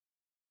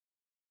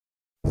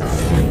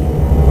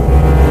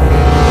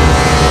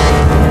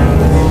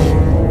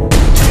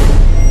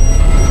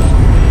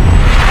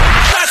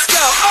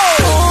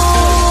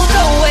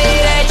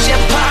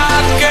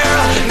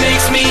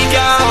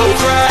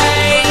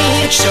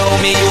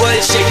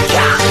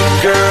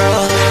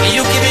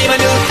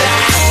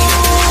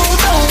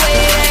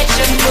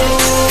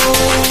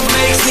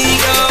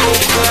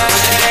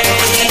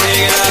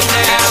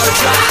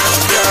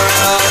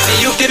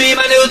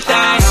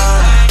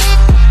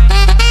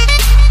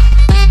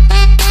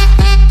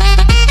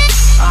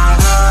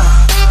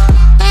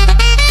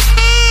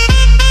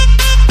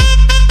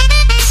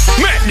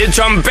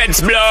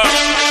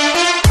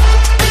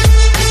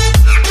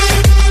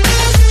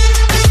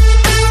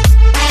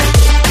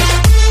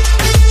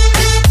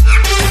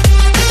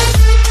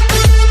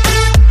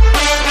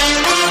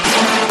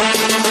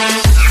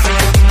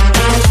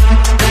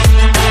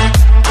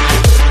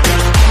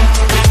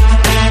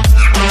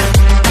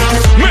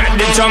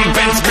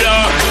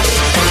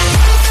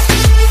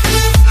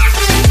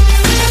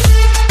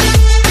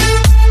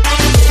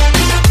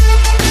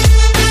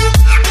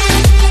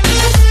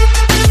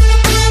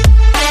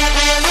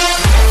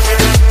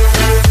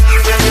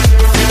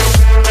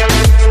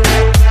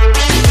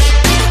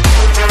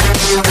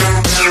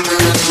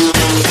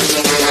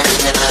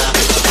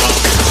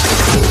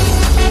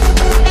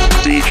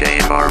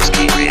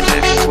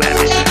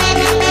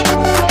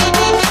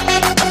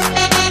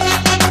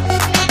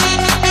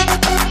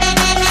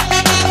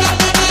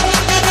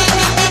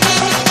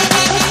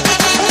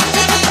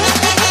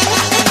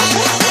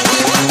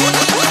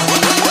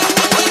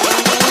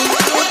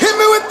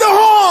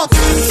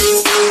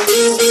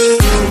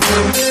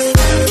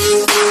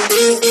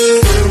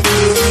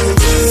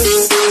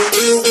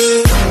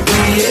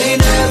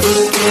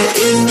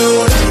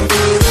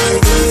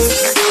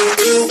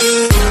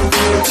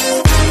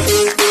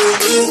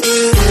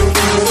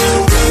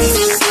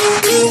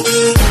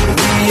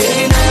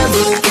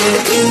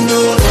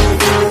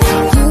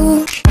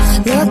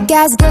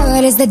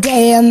is the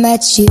day I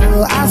met you.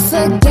 I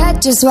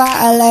forget just why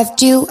I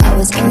left you. I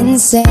was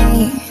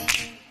insane.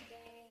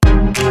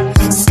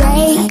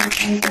 Stay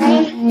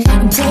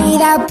and play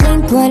that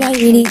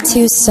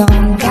Blink-182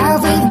 song that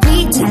we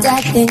beat to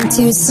death in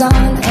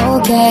Tucson.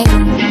 Okay.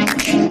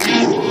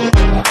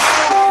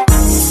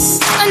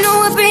 I know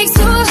it breaks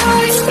your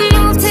heart.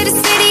 Moved to the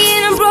city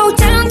and I broke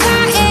down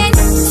crying.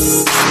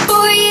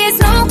 4 years,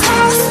 no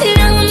call, and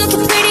now I'm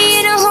looking pretty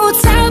in a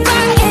hotel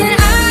bar. And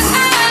I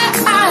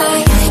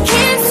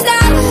can't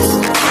stop.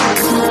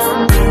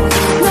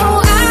 No,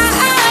 I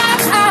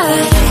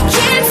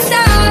can't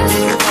stop.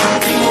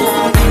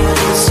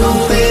 So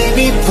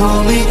baby, pull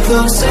me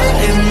closer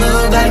in the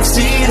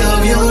backseat of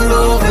your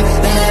Rover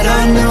that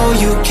I know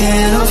you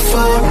can't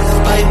afford.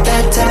 Bite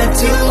that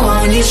tattoo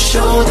on your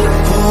shoulder.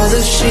 Pull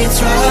the sheets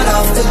right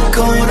off the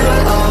corner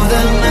of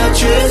the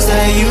mattress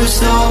that you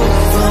stole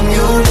from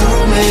your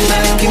roommate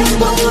back in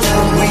Boulder.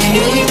 We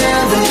ain't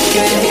never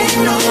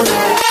getting older.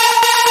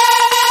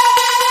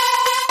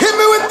 Hit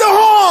me with the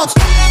horns!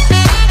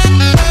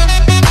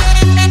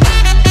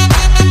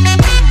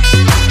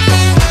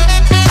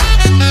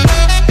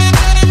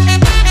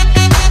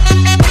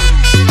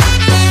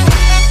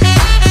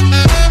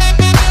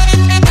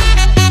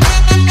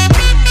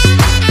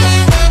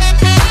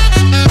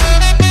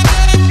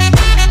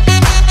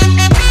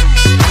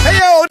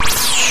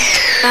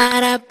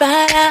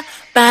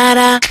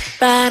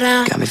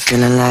 Got me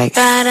feeling like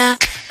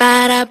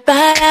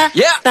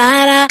Yeah.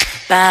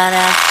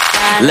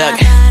 Look,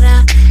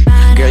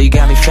 girl, you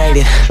got me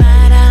faded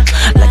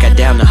like I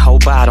downed the whole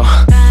bottle.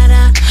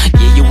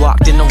 Yeah, you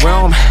walked in the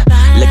room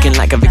looking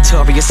like a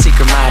Victoria's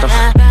Secret model.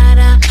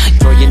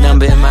 Throw your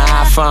number in my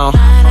iPhone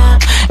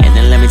and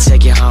then let me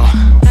take you home.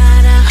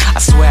 I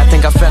swear I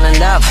think I fell in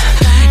love.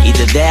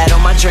 Either that or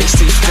my drink's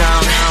too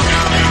strong.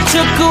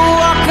 Took a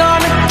walk on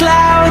the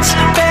clouds,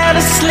 fell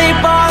asleep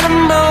on the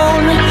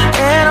moon,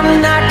 and I'm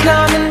not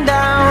coming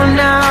down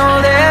now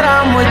that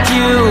I'm with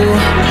you.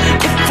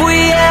 If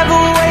we ever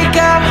wake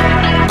up,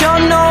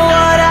 don't know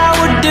what I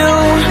would do.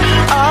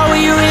 Are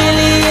we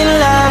really in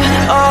love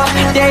or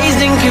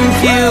dazed and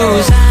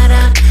confused?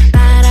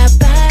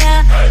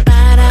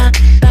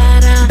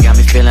 Got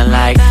me feeling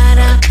like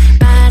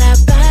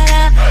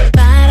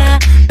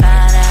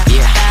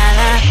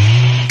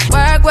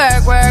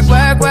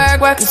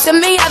work. You see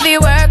me, I be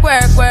work.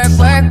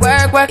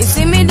 You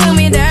see me do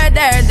me dirt.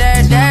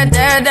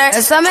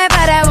 That's all me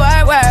about that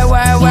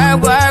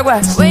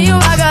work. When you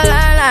walk a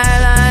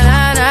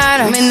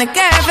line, I'm in the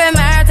cafe,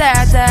 my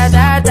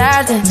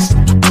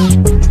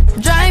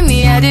drive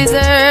me a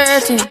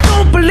dessert.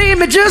 Don't believe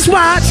me, just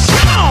watch.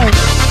 Come on.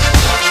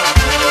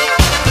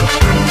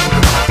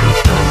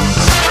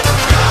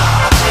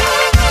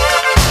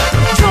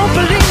 Don't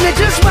believe me,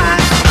 just watch.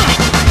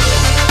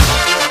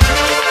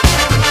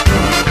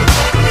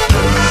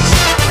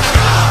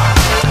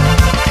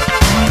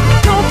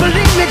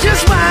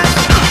 Just watch.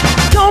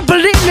 Don't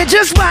believe me,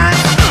 just watch.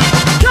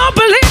 Don't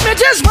believe me,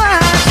 just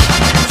watch.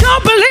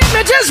 Don't believe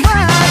me, just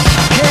watch.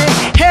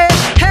 Hey,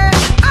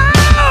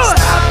 oh!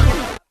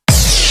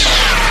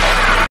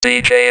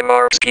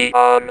 DJ-Markzkie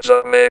on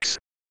the mix.